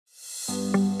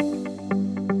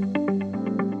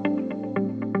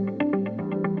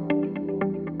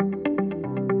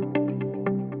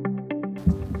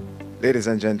Ladies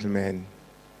and gentlemen,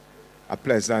 a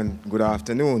pleasant good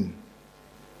afternoon.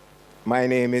 My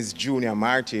name is Junior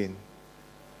Martin,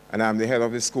 and I'm the head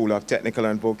of the School of Technical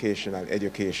and Vocational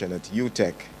Education at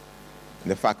UTech, in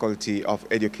the Faculty of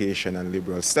Education and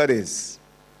Liberal Studies.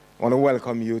 I want to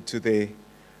welcome you to the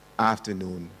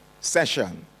afternoon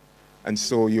session. And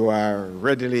so you are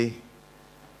readily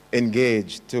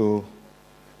engaged to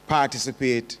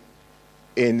participate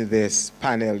in this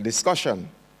panel discussion.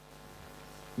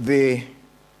 The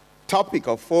topic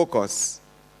of focus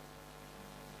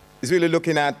is really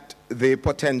looking at the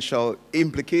potential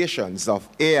implications of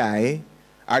AI,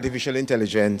 artificial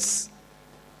intelligence,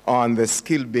 on the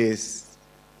skill-based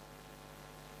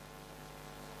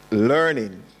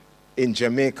learning in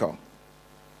Jamaica.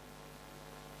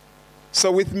 So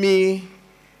with me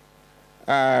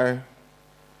are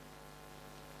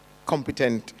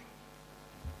competent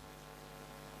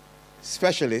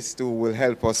specialists who will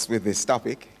help us with this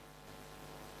topic.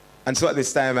 And so at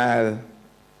this time, I'll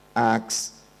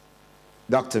ask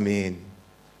Dr. Main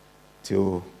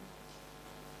to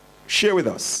share with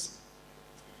us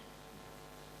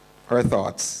her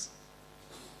thoughts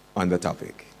on the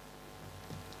topic.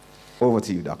 Over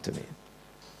to you, Dr. Main.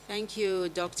 Thank you,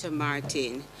 Dr.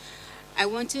 Martin. I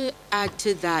want to add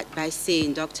to that by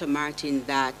saying, Dr. Martin,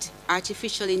 that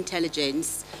artificial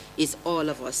intelligence is all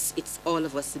of us. It's all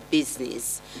of us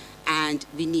business, and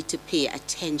we need to pay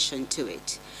attention to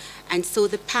it. And so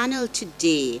the panel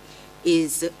today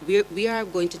is, we are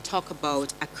going to talk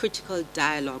about a critical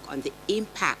dialogue on the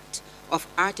impact of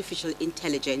artificial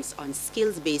intelligence on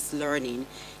skills-based learning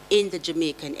in the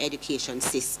Jamaican education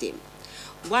system.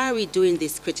 Why are we doing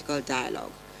this critical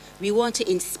dialogue? We want to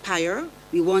inspire,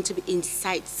 we want to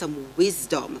incite some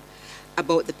wisdom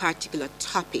about the particular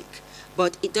topic,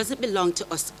 but it doesn't belong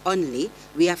to us only.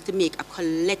 We have to make a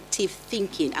collective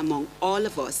thinking among all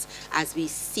of us as we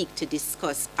seek to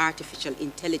discuss artificial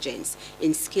intelligence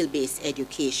in skill-based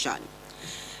education.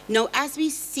 Now, as we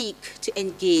seek to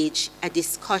engage a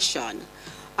discussion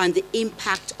on the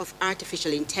impact of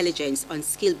artificial intelligence on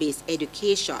skill-based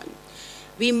education,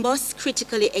 we must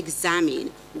critically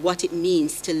examine what it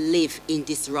means to live in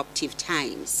disruptive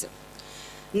times.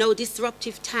 Now,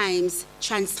 disruptive times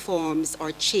transforms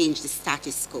or change the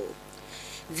status quo.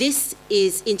 This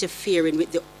is interfering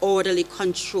with the orderly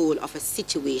control of a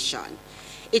situation.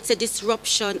 It's a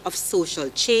disruption of social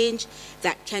change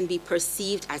that can be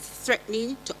perceived as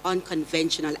threatening to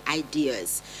unconventional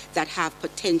ideas that have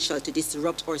potential to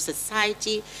disrupt our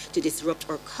society, to disrupt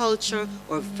our culture,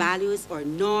 our values, our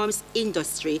norms,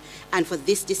 industry, and for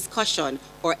this discussion,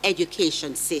 our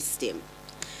education system.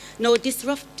 Now,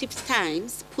 disruptive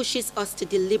times pushes us to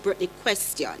deliberately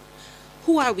question,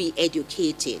 who are we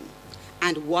educating,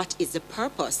 and what is the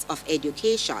purpose of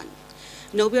education?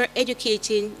 Now, we are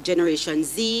educating Generation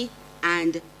Z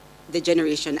and the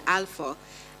Generation Alpha,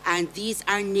 and these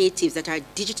are natives that are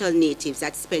digital natives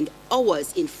that spend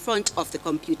hours in front of the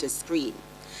computer screen.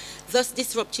 Thus,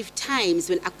 disruptive times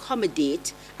will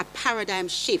accommodate a paradigm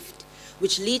shift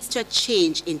which leads to a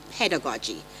change in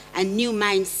pedagogy, a new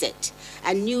mindset,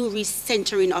 a new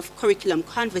recentering of curriculum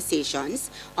conversations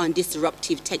on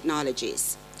disruptive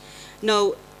technologies.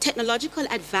 Now, technological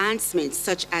advancements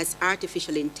such as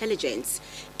artificial intelligence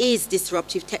is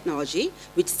disruptive technology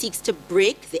which seeks to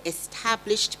break the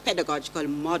established pedagogical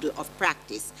model of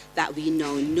practice that we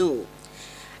now know.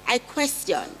 I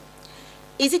question,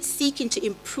 is it seeking to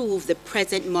improve the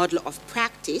present model of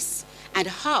practice, and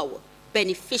how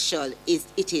beneficial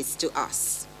it is to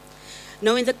us?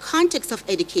 Now, in the context of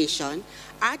education,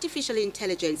 artificial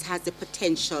intelligence has the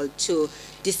potential to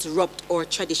disrupt our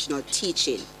traditional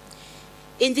teaching.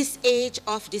 In this age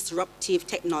of disruptive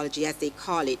technology, as they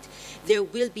call it, there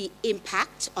will be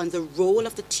impact on the role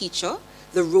of the teacher,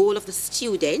 the role of the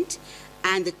student,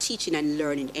 and the teaching and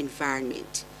learning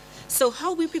environment. So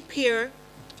how we prepare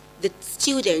the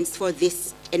students for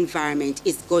this environment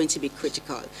is going to be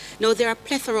critical. Now, there are a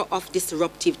plethora of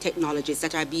disruptive technologies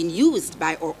that are being used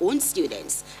by our own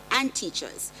students and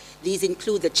teachers. These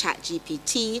include the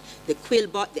ChatGPT, the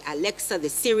Quillbot, the Alexa, the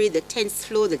Siri, the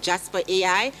TensorFlow, the Jasper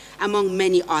AI, among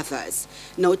many others.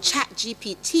 Now,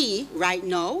 ChatGPT right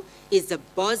now is the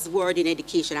buzzword in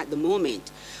education at the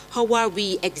moment. How are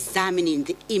we examining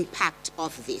the impact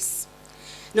of this?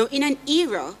 Now, in an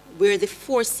era where the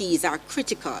 4 C's are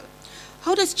critical,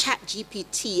 how does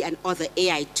ChatGPT and other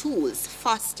AI tools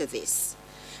foster this?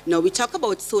 Now, we talk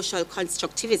about social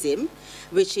constructivism,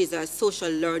 which is a social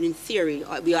learning theory,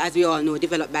 as we all know,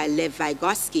 developed by Lev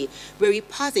Vygotsky, where he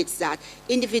posits that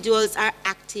individuals are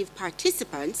active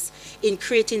participants in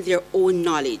creating their own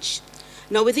knowledge.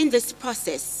 Now, within this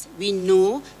process, we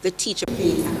know the teacher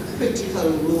plays a critical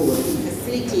role in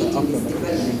facilitating this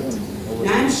development.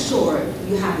 Now, I'm sure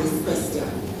you have this question.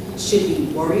 Should we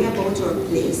worry about our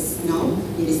place now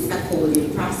in the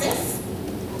scaffolding process?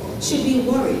 Should we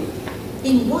worry?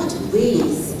 In what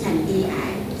ways can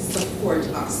AI support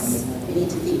us? We need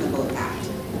to think about that.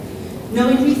 Now,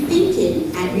 in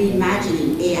rethinking and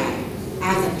reimagining AI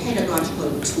as a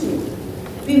pedagogical tool,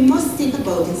 we must think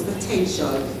about its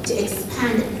potential to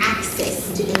expand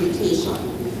access to education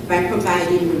by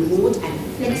providing remote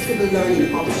and flexible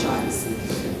learning options.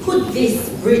 Could this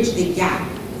bridge the gap?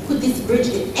 Could this bridge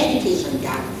the education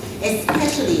gap,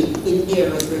 especially in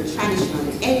areas where traditional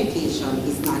education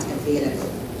is not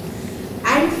available?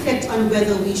 I reflect on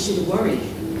whether we should worry,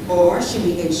 or should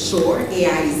we ensure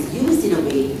AI is used in a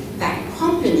way that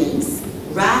complements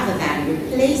rather than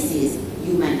replaces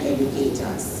human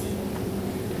educators.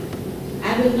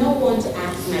 I will now want to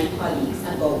ask my colleagues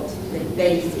about the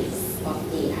benefits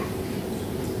of AI.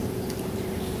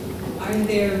 Are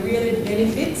there really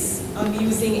benefits of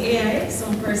using AI?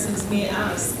 Some persons may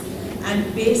ask.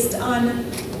 And based on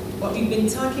what we've been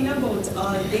talking about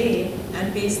all day,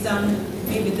 and based on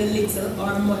maybe the little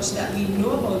or much that we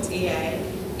know about AI,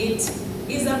 it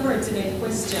is a pertinent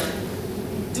question.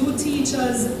 Do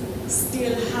teachers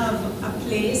still have a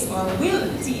place, or will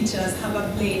teachers have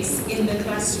a place in the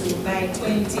classroom by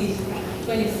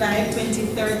 2025,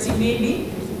 2030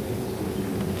 maybe?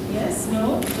 Yes,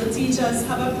 no? Will teachers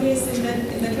have a place in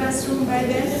the classroom by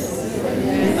then?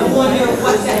 I wonder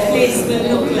what that place will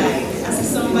look like. I see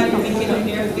somebody picking up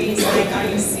their face like, are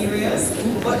you serious?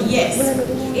 But yes,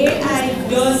 AI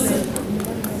does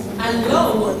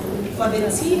allow for the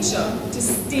teacher to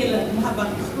still have a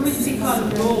critical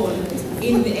role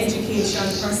in the education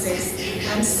process.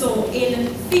 And so in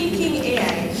thinking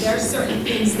AI, there are certain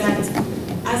things that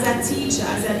as a teacher,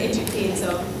 as an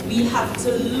educator, we have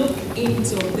to look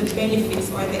into the benefits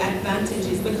or the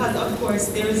advantages, because of course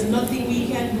there is nothing we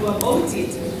can do about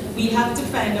it. We have to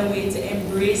find a way to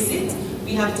embrace it.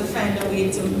 We have to find a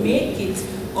way to make it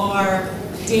our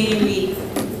daily,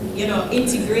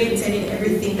 integrated in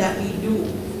everything that we do.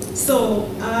 So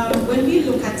when we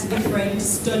look at different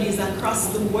studies across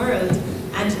the world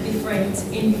and different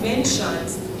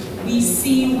inventions, we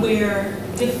see where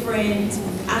different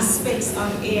aspects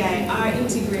of AI are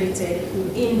integrated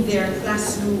in their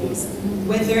classrooms,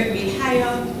 whether it be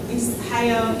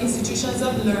higher institutions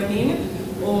of learning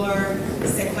or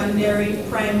secondary,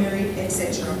 primary,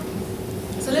 etc.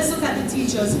 So let's look at the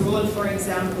teacher's role, for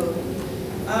example.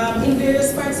 In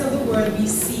various parts of the world, we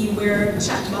see where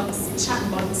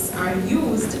chatbots are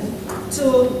used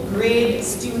to grade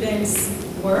students'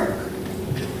 work.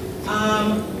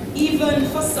 Even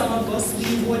for some of us,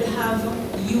 we would have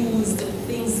used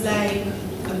things like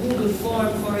a Google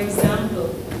form, for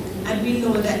example, and we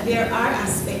know that there are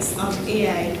aspects of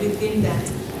AI within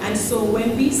that. And so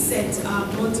when we set a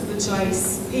multiple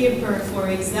choice paper, for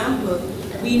example,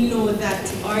 we know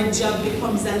that our job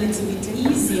becomes a little bit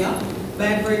easier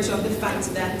by virtue of the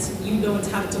fact that you don't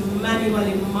have to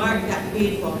manually mark that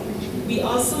paper. We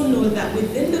also know that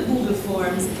within the Google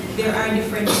Forms, there are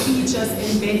different features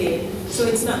embedded. So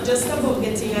it's not just about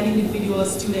getting an individual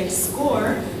student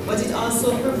score, but it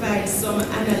also provides some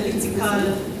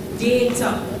analytical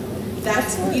data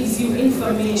that gives you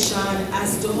information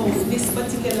as to how this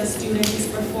particular student is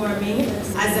performing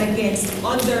as against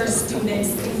other students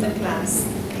in the class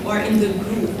or in the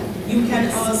group. You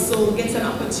can also get an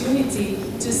opportunity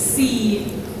to see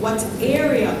what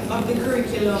area of the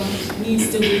curriculum needs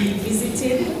to be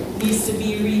revisited, needs to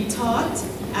be retaught,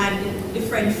 and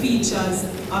different features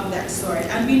of that sort.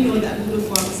 And we know that Google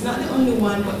Forms is not the only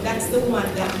one, but that's the one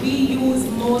that we use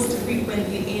most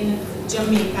frequently in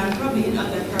Jamaica and probably in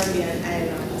other Caribbean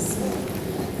islands.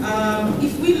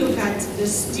 If we look at the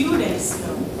students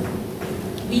now,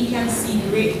 we can see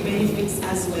great benefits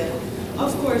as well.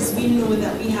 Of course, we know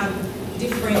that we have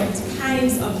different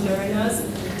kinds of learners,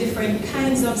 different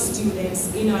kinds of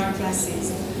students in our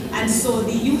classes. And so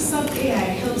the use of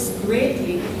AI helps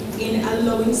greatly in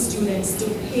allowing students to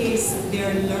pace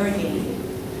their learning.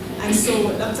 And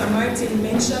so Dr. Martin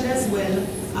mentioned as well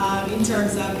in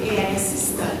terms of AI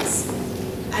assistance.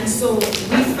 And so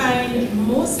we find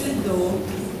mostly though,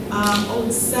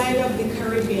 outside of the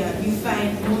Caribbean, we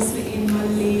find mostly in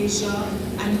Malaysia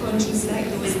and countries like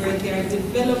those where they're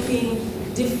developing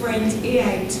different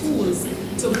AI tools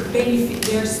to benefit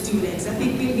their students. I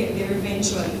think we'll get there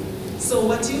eventually. So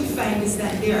what you find is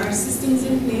that there are systems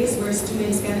in place where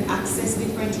students can access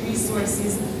different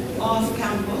resources off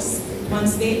campus.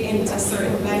 Once they enter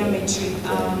certain biometric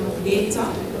data,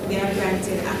 they are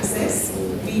granted access.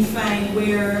 We find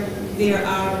where there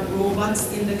are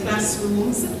robots in the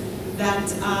classrooms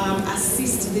that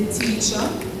assist the teacher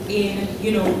in,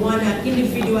 one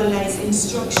individualized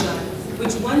instruction,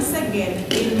 which once again,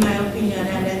 in my opinion,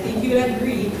 and I think you'll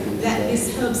agree, that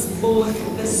this helps both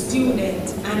the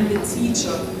student and the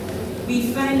teacher.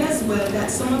 We find as well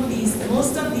that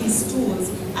most of these tools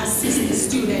assist the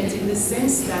student in the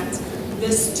sense that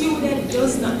the student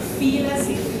does not feel as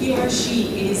if he or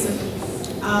she is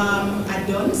a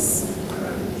dunce,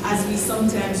 as we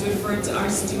sometimes refer to our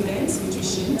students, which we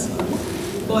shouldn't.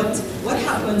 But what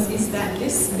happens is that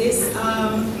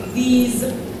these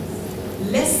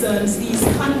lessons, these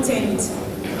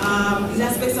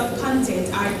aspects of content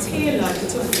are tailored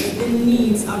to fit the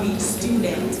needs of each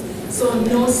student, so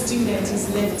no student is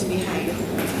left behind.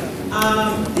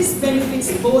 This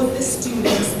benefits both the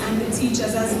students and the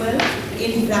teachers as well,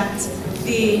 in that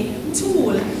the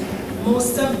tool,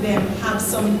 most of them have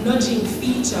some nudging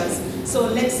features. So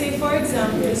let's say, for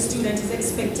example, the student is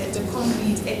expected to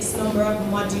complete X number of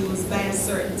modules by a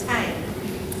certain time,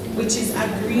 which is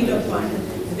agreed upon.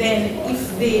 Then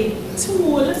if the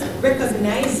tool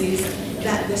recognizes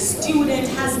that the student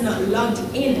has not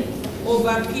logged in over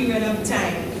a period of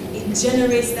time, it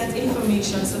generates that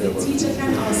information so the teacher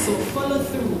can also follow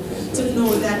through to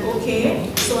know that, okay,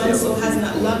 so-and-so has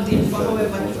not logged in for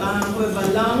however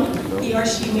long, he or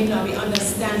she may not be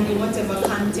understanding whatever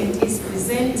content is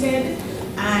presented,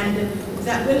 and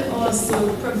that will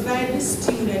also provide the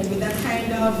student with a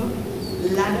kind of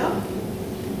ladder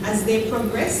as they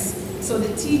progress, so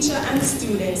the teacher and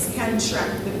students can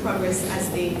track the progress as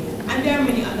they go. And there are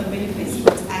many other benefits,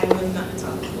 but I will not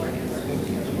talk forever.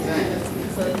 Right.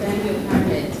 So thank you,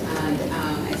 Harriet. And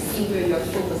I see where you're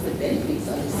focused the benefits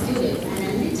on the students and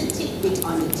a little tidbit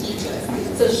on the teachers.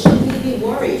 So should we be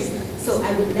worried? So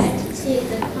I would like to take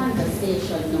the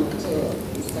conversation now to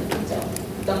Mr. Peter,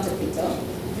 Dr. Peter,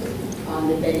 on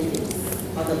the benefits,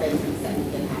 other benefits that we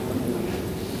can have from the law.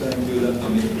 Thank you, Dr.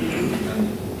 and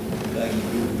thank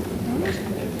you.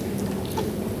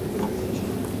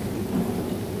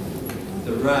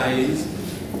 The rise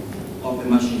of the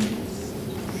machines.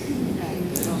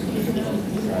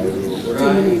 The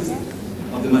rise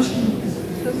of the machines.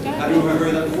 Have you ever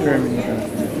heard that before? Let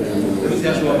me see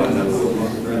how show up on that.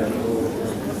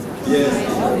 Yes.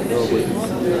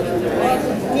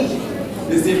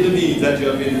 This simply means that you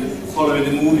have been following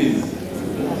the movies.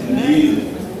 Indeed.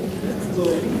 So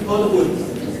Hollywood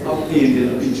have painted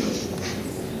a picture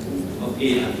of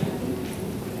AI.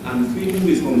 And 3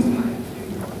 movies come to mind.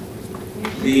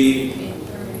 The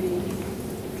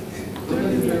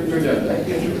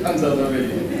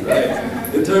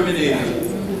Terminator,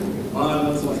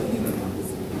 Arnold Schwarzenegger,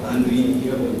 and we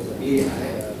hear about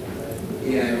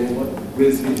AI robot,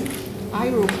 Will Smith.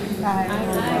 iRobot.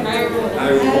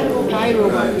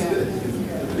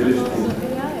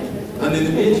 And in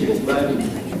the Matrix, right?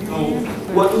 Now,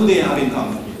 what do they have in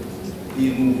common?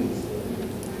 These movies.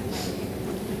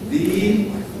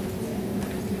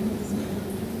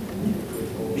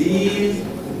 These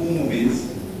movies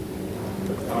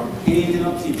are painting a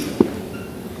picture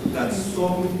that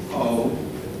somehow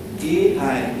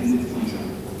AI in the future,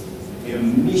 their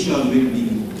mission will be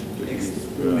to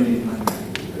exterminate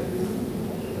mankind.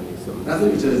 That's the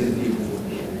picture that is painted.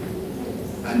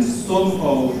 And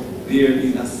somehow there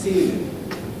is a savior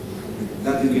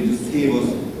that is going to save us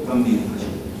from these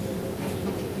machines.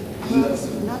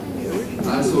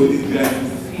 And so it is driving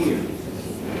fear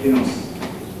in us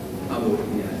about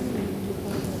AI.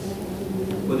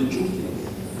 But the truth is,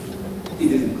 it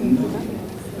isn't completely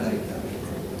like that.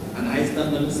 And I stand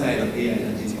on the side of AI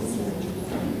that is also.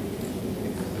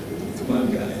 It's one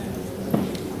guy.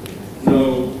 Now,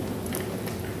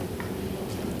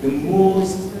 the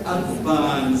most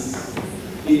advanced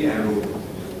AI robot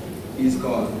is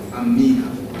called Amica.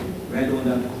 Write down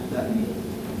that name.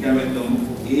 You can write down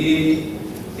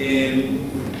A-M-E-C-A.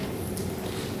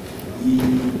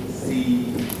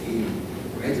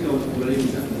 Write it out. What are you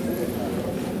saying?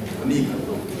 Amica.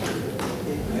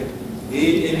 Right?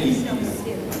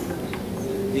 A-M-E-C-A.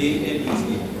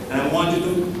 A-M-E-C-A. And I want you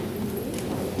to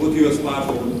go to your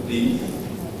smartphone, please,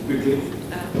 quickly.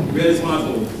 Where is the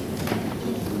smartphone?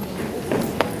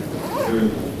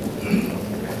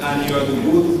 And you have to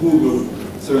go to Google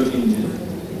search engine.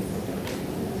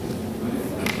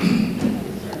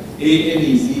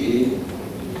 A-M-E-C-A.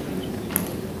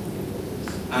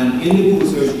 And in the Google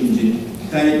search engine,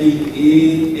 type in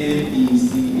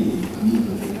A-M-E-C-A.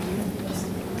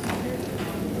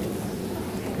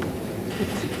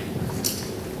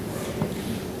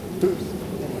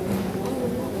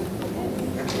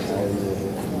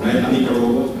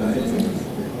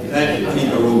 like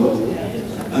Amiga robot.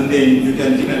 And then you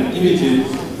can take an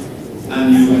images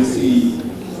and you will see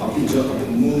a picture of the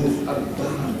most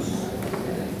advanced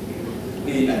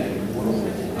AI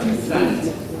on the planet.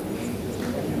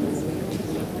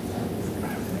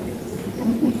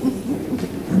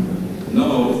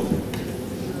 Now,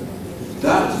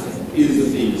 that is the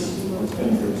face of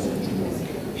 21st century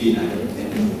AI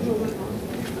technology.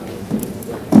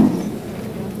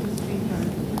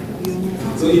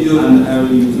 So if you and I will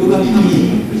look at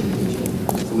Amiga presentation.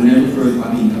 So when I refer to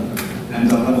Amiga, I'm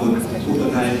talking about a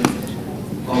prototype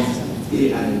of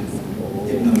AI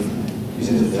technology, which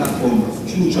is a platform of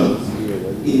future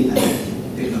AI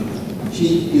technology. She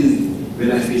is, when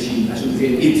I say she, I should say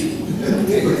it.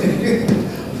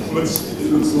 But it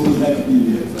looks so like me.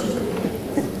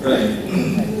 Right.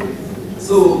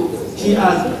 So she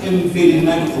has embedded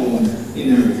microphone in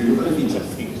her features.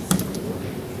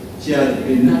 She has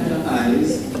binocular eyes,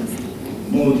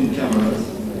 mounted cameras,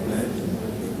 right?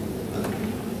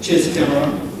 Chest camera,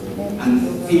 and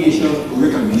facial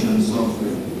recognition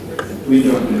software to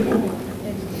interact with the phone.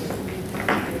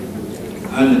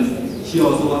 And she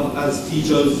also has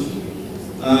features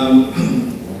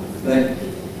like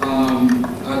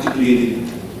articulated,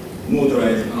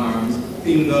 motorized arms,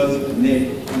 fingers, neck,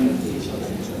 and facial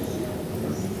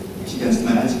features. She can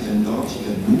smile, she can talk, she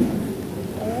can do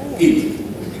it.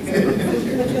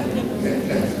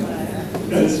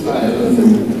 That's fine.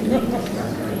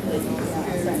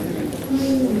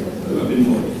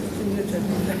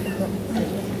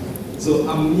 So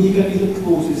Amiga is the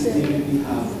closest thing we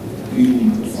have to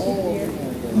humans.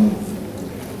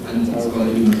 And it's called a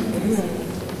human.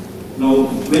 Now,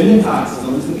 when they ask, now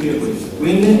listen carefully,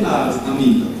 when they ask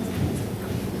Amiga,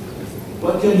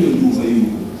 what can you do for you?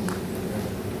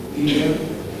 Here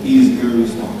is her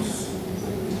response.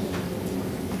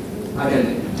 I can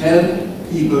help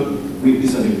people with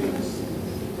disabilities.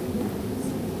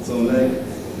 So like,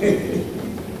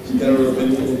 she can work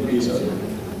on education.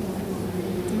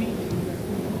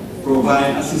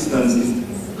 Provide assistance in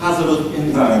hazardous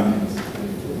environments.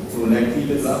 So like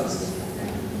people labs.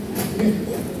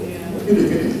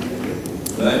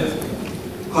 Right?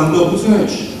 Conduct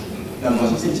research. That's what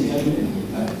she said she can do.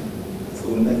 Right? So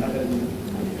like that.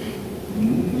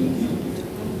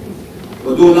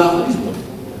 But don't laugh at this one.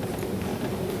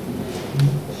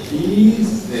 She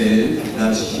said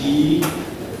that she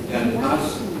can act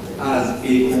as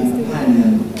a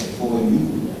companion for you.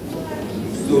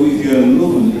 So if you're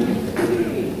lonely,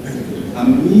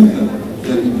 Amiga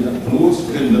can be the most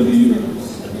friend of the universe.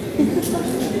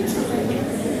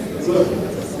 So,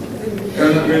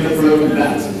 you're not going to follow with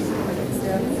that.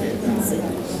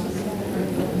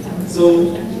 So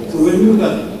when you look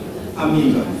at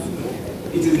Amiga,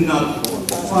 it is not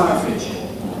far-fetched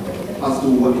as to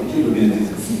what the capabilities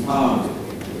are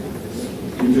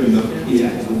in terms of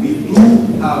AI. So we do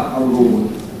have a robot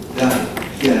that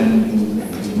can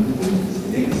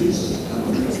exist and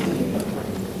understand.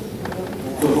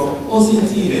 So for us in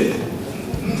TED,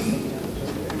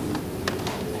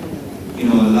 in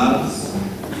our labs,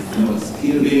 in our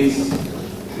skill-based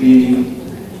training,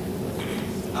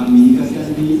 Amiga can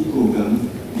be programmed.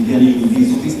 We can use these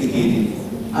sophisticated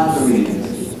algorithms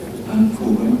and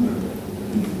program her.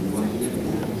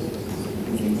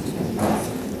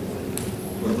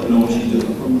 But now she's just a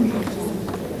commercial.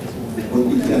 But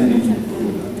it can be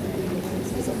programmed.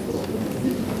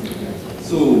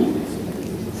 So,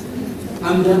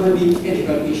 and there will be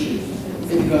ethical issues,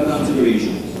 ethical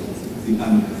considerations with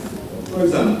Amiga. For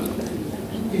example,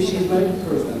 if she's my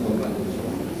personal company,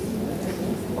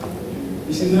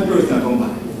 if she's my personal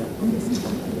company,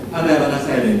 and I have an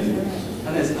assignment,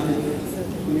 and I say, Amiga,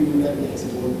 could you do that next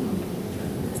one?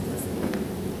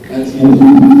 And she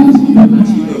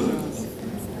does it.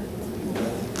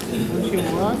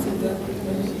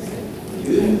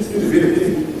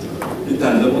 It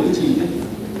turns out what she did.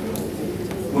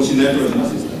 But she's my personal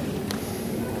assistant.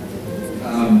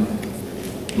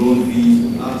 Don't be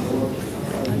asked for.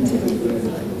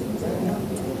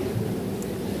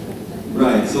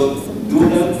 Right, so do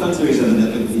that consideration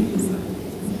that will be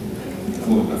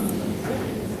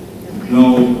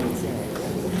now,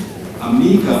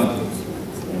 Amiga,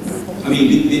 I mean,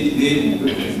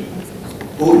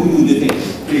 how do you detect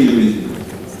plagiarism?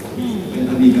 When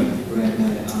Amiga write my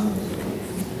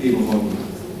paper for me,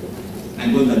 and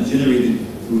got that generated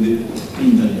through the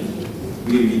internet,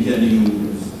 where we can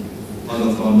use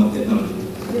other forms of technology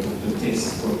to test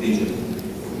for plagiarism.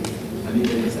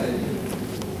 Amiga excited.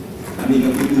 Amiga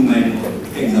could do my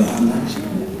exam online.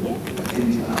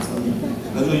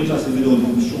 That's what interesting, we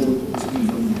don't show the screen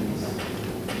from the.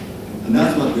 And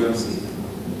that's what we are saying.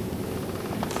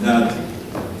 That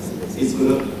it's going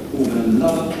to open a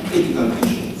lot of ethical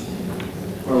issues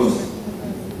for us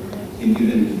in the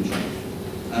future.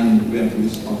 And we have to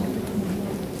respond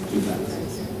to that.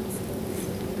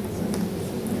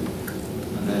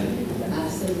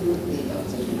 Absolutely,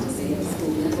 Dr. Peter. You have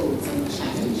spoken about some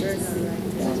challenges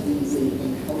that we will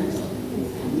encounter with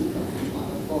Jamaica and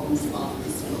other forms of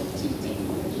disruptive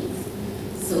technologies.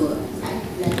 So I'd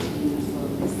like to use for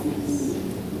listening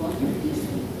what you feel.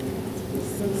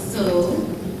 So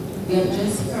we have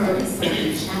just heard some of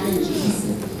the challenges.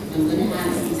 I'm going to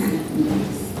ask Ms. McNeil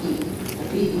to speak a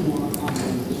bit more on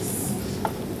this.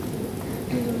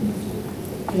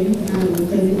 Okay, thank you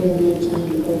very much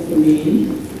for me.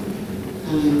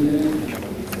 And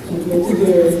I'm going to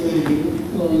bear in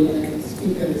mind all the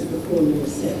speakers before me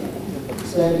said.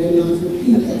 So I will not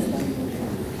repeat that.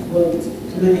 But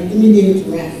my immediate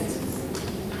right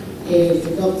is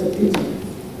Dr. Peter,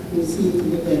 who seemed to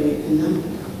be very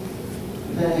enamored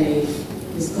by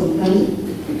his companion.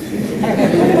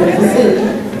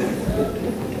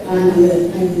 and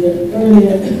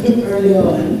earlier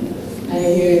on, I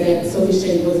hear that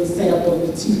sufficient was the setup of the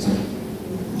teacher.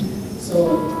 So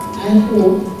I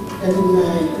hope that in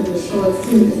my short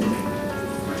sentence,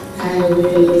 I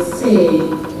will say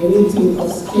when you think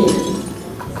of skills,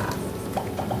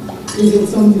 is it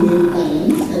something in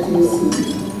balance that you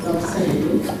see outside,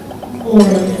 or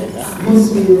must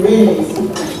we really see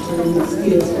during the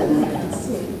skills from others?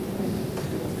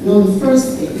 Now, the first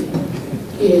thing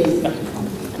is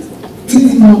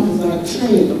these models are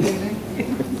trained,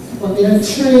 but they are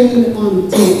trained on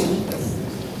data.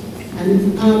 And if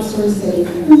you ask yourself,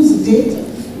 whose data?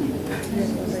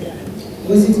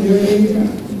 Was it your data?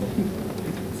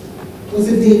 Was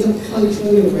the data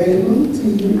culturally relevant to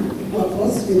you or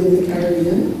us within the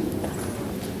Caribbean?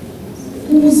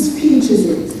 Whose speech is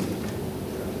it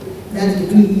that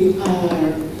we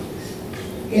are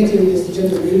getting this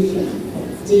generation of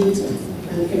data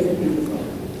and everything from?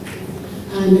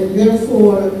 And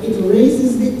therefore, it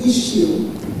raises the issue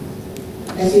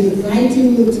that inviting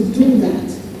you to do that,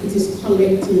 it is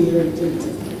collecting your data.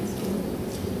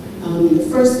 The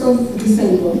 1st of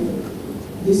December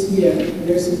this year,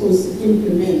 they're supposed to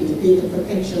implement the data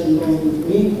protection law in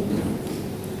Jamaica.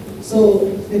 So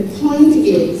the point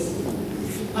is,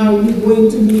 are we going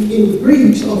to be in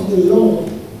breach of the law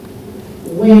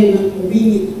when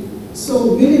we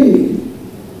so willingly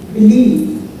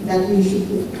believe that we should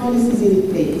put policies in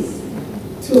place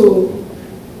to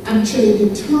actually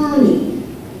determine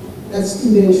that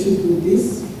students should do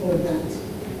this or that?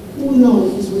 Who now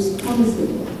is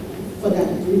responsible for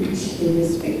that breach in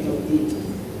respect of data?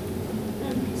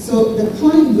 So the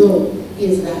point though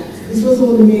is that this was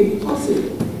only made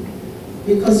possible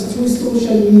because through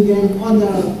social media and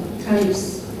other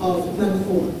types of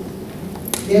platforms,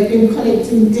 they have been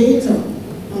collecting data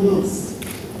on us,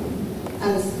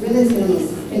 as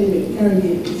Venezuelans, anyway,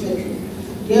 Caribbean, etc.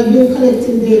 They have been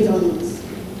collecting data on us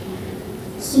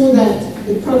so that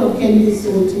the product can be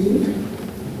sold to you,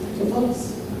 to us.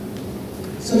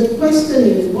 So the question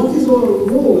is, what is our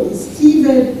role? Is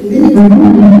TVET limited?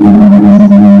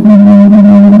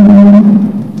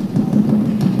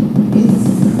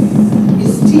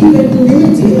 Is TVET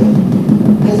limited,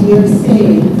 as we are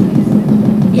saying,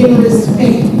 in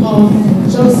respect of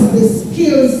just the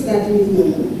skills that we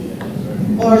know?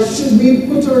 Or should we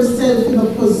put ourselves in a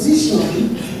position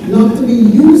not to be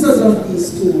users of these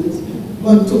tools,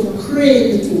 but to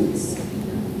create the tools?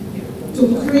 To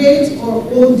create our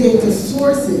own data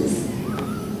sources,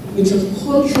 which are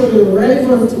culturally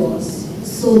relevant to us,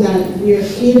 so that we are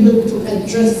able to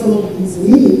address some of these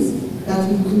needs that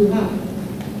we do have.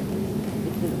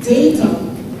 Data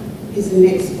is the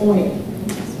next oil.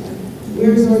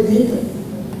 Where is our data?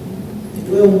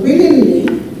 We're willingly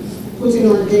putting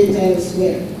our data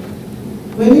elsewhere.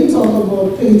 When you talk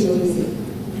about plagiarism,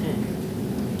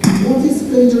 what is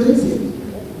plagiarism?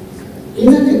 In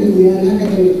academia and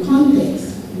academic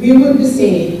context, we would be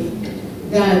saying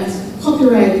that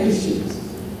copyright issues.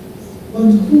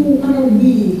 But who are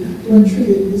we to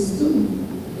attribute this to?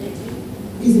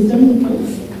 Is it Jamaica?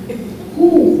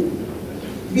 Who?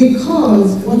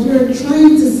 Because what we're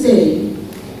trying to say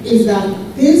is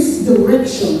that this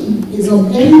direction is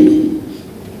upending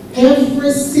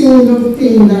every single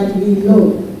thing that we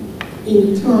know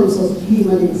in terms of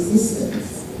human existence.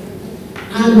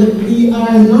 And we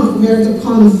are not there to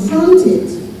confront it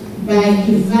by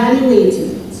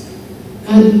evaluating it.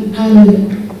 And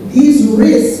these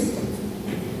risks,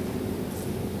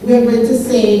 we are going to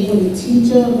say for the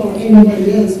teacher or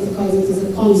anybody else, because it is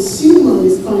a consumer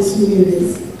is consuming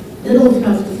this. They don't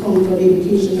have to come to an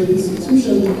educational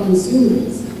institution to consume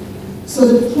this. So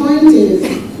the point is,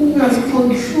 who has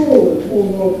control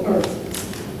about persons?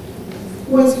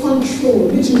 Who has control?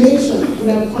 Which nation would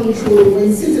have control over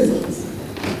its citizens?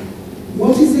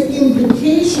 What is the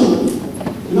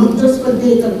implication, not just for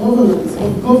data governance,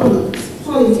 but governance,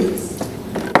 politics?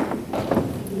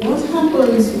 What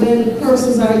happens when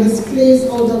persons are displaced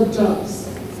out of jobs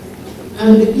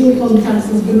and the income tax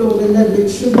is below the level it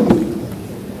should be?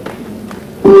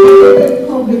 Where will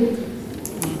public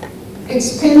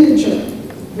expenditure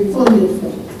be funded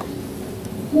from?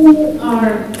 Who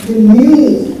are the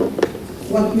new,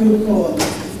 what you would call,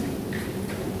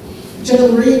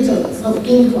 generators of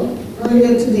income?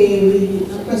 Earlier today,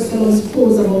 a question was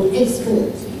posed about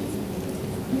export.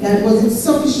 That was it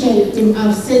sufficient to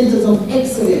have centers of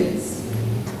excellence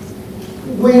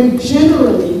when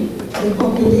generally the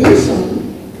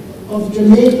population of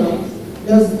Jamaica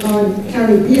or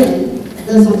Caribbean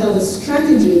does not have a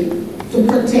strategy to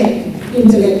protect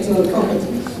intellectual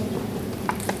property.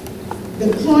 The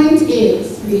point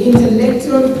is, the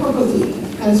intellectual property,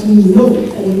 as we know,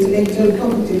 an intellectual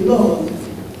property law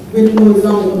will no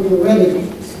longer be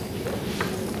relevant.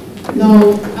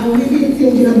 Now, have we been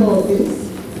thinking about this?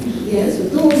 Yes,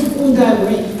 those who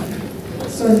direct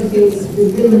certain things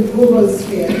within the global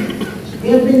sphere, they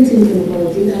have been thinking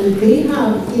about it, and they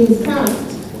have, in fact,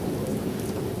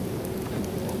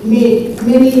 made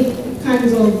many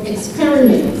kinds of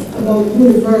experiments about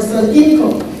universal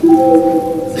income.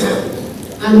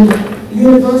 And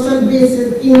universal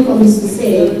basic income is to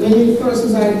say, when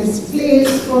persons are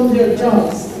displaced from their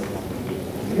jobs,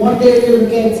 what they will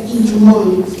get each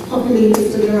month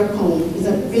populated to their account is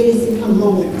a basic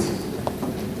amount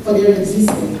for their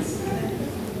existence.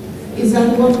 Is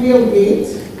that what we await?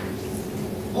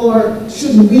 Or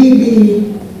should we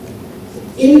be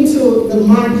into the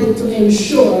market to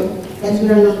ensure that we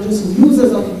are not just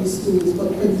users of these tools,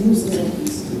 but producers of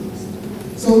these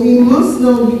tools? So we must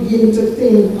now begin to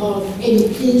think of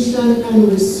education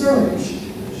and research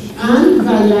and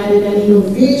value-added and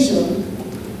innovation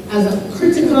as a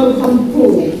critical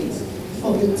component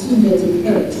of the Tibet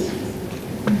imperative.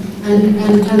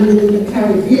 And within the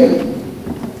Caribbean,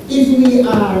 if we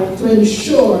are to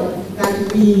ensure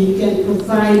that we can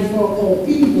provide for our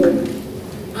people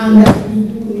and that we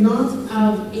do not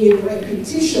have a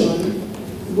repetition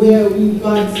where we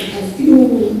got a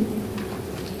few,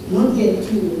 not yet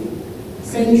 2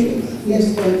 centuries,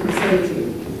 less than 2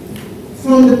 centuries,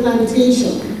 from the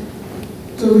plantation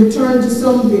to return to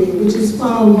something which is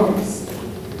far worse,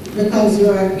 because you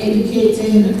are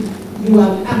educated, you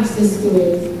have access to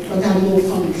it, but have no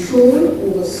control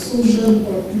over social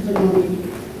or economic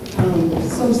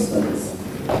substance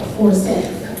for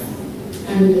self.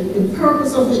 And the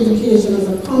purpose of education as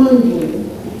a common goal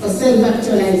for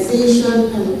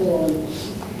self-actualization and all,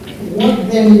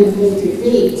 what then would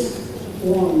motivate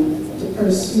one to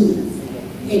pursue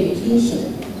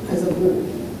education as a goal?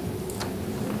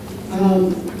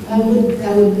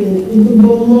 We could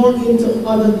go more into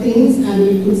other things, and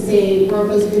we could say work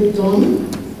has been done.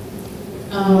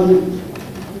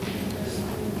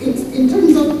 In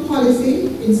terms of policy,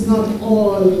 it's not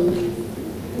all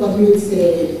what we would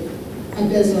say a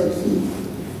desert field.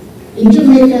 In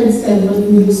Jamaica itself,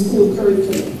 in the school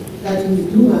curriculum that we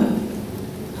do have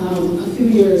a few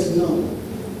years now,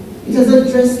 it has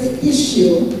addressed the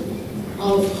issue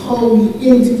of how we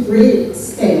integrate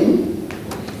STEM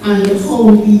and how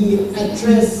we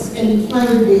address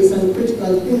inquiry-based and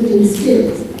critical thinking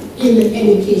skills in the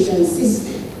education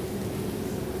system.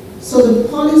 So the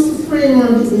policy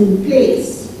framework is in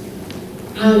place,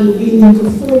 and we need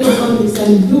to focus on this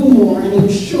and do more and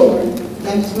ensure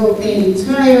that throughout the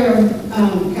entire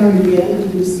Caribbean, we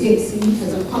do CXC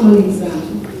as a common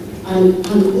exam and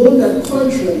own that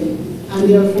culturally, and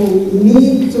therefore we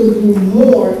need to do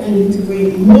more and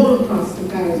integrate more across the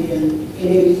Caribbean in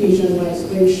education-wise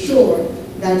to ensure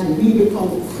that we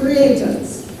become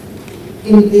creators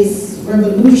in this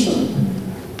revolution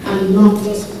and not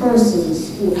just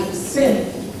persons who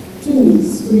accept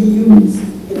tools to be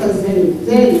used, because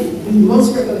then we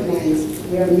must recognize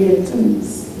we are mere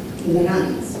tools in the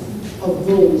hands of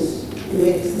those who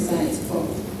exercise power.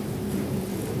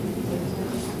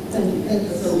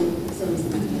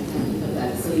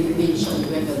 So you mentioned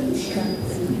revolution,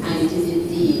 and it is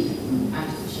indeed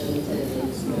artificial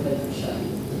intelligence revolution.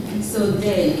 So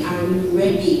then, are we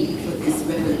ready for this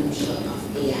revolution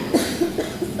of AI?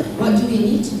 What do we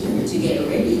need to do to get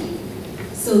ready?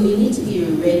 So we need to be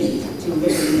ready to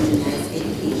revolutionize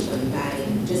education by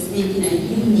just making a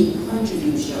unique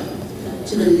contribution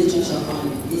to the literature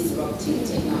on disruptive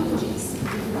technologies.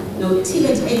 Now,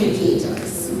 Tibet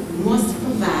educators must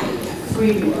provide a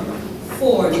framework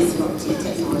for disruptive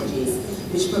technologies,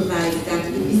 which provides that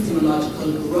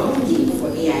epistemological grounding for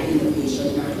AI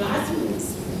innovation in our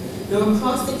classrooms. Now,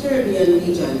 across the Caribbean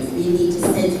region, we need to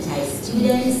sensitize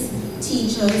students,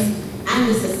 teachers, and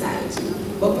the society.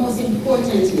 But most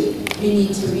importantly, we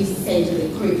need to recenter the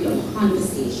curriculum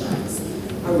conversations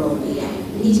around AI.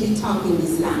 We need to be talking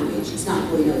this language. It's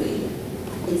not going away.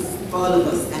 It's all of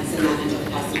us. That's the language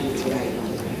of possibility right now.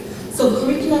 So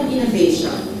curriculum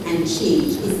innovation and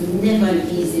change is never an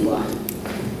easy one.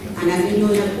 And as we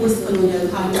know in a post-colonial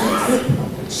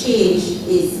context, change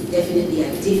is definitely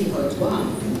a difficult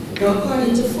one. Now,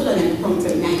 according to Fuller and Crump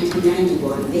from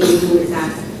 1991, they know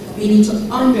that we need to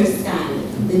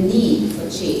understand the need for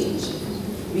change.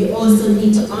 We also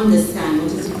need to understand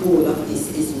what is the goal of this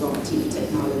disruptive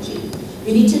technology.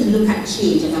 We need to look at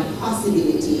change as a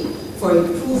possibility for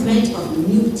improvement of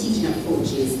new teaching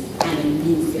approaches and a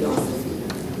new philosophy.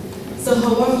 So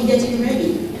how are we getting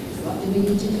ready? What do we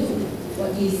need to do?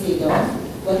 What do you say, Dawn?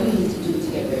 What do we need to do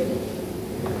to get ready?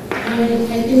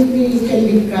 I think we can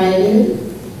be guided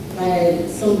by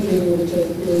something which was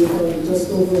done just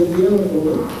over a year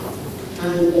ago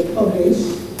and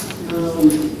published.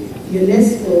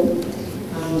 UNESCO,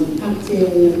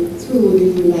 acting through the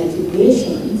United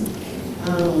Nations,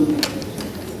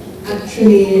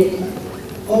 actually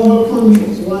all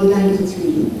countries,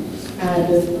 193, had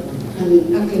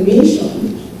an acclamation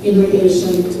in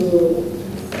relation to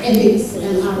ethics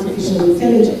and artificial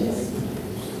intelligence.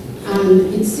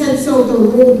 And it sets out a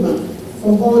roadmap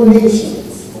for all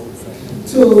nations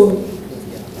to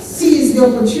seize the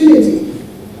opportunity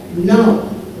now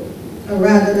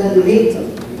rather than later,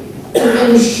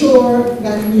 to ensure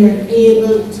that we are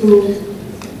able to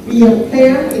be a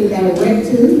player in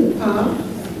directing the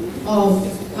path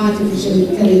of artificial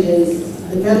intelligence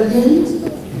development,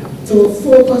 to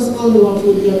focus on what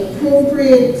will be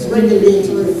appropriate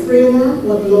regulatory framework,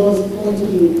 what laws ought to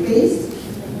be in place,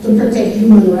 to protect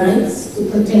human rights, to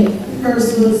protect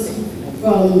persons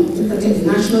to protect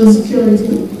national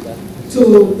security,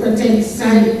 to protect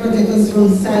us from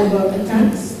cyber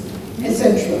attacks,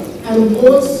 etc. And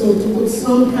also to put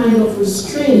some kind of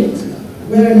restraint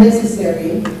where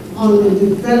necessary on the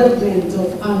development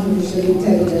of artificial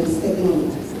intelligence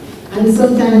technologies. And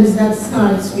sometimes that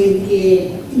starts with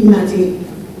a thematic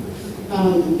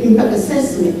impact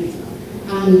assessment.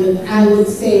 And I would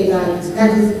say that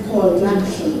that is a call to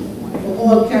action for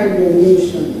all Caribbean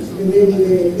nations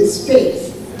within the space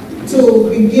to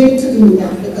begin to do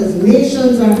that, because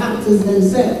nations are actors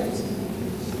themselves.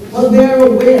 But they're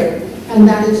aware, and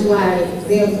that is why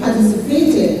they have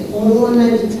participated, all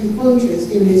 193 countries,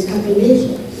 in this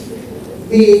acclamation.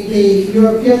 The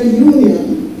European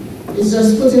Union is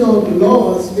just putting out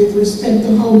laws with respect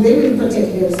to how they will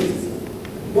protect their citizens.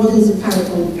 What is the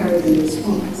Caribbean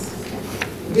response?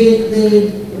 We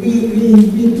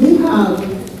do have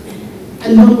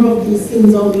a number of these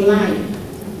things outlined.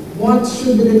 What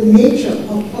should be the nature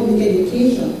of public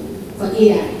education for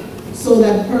AI so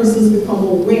that persons become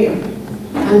aware?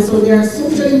 And so there are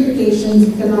social implications,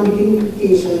 economic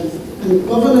implications, and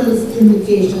governance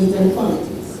implications and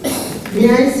qualities. May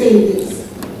I say this,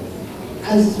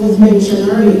 as was mentioned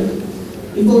earlier,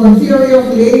 if our theory of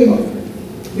labor,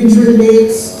 which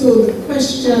relates to the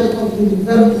question of the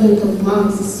development of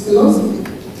Marxist philosophy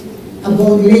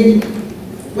about labor,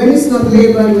 when it's not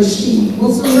labor and machine,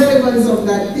 what's the relevance of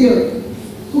that theory?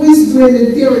 Who is doing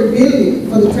the theory building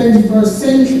for the 21st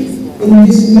century in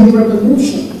this new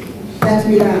revolution that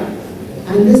we have?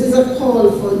 And this is a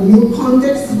call for new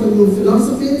contexts, for new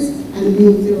philosophies, and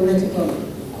new theoretical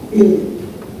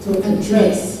building to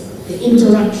address the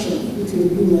interaction between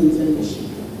humans and machines.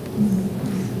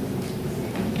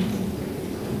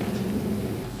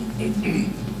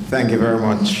 Thank you very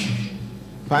much,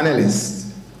 panelists.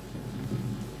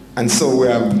 And so we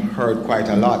have heard quite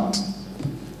a lot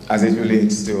as it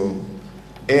relates to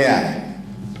AI,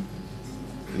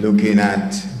 looking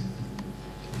at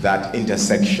that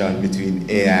intersection between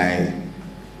AI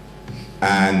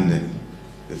and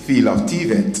the field of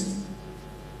TVET.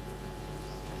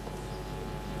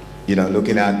 You know,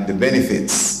 looking at the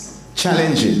benefits,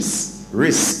 challenges,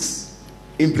 risks,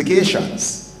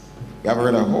 implications. We have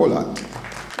heard a whole lot.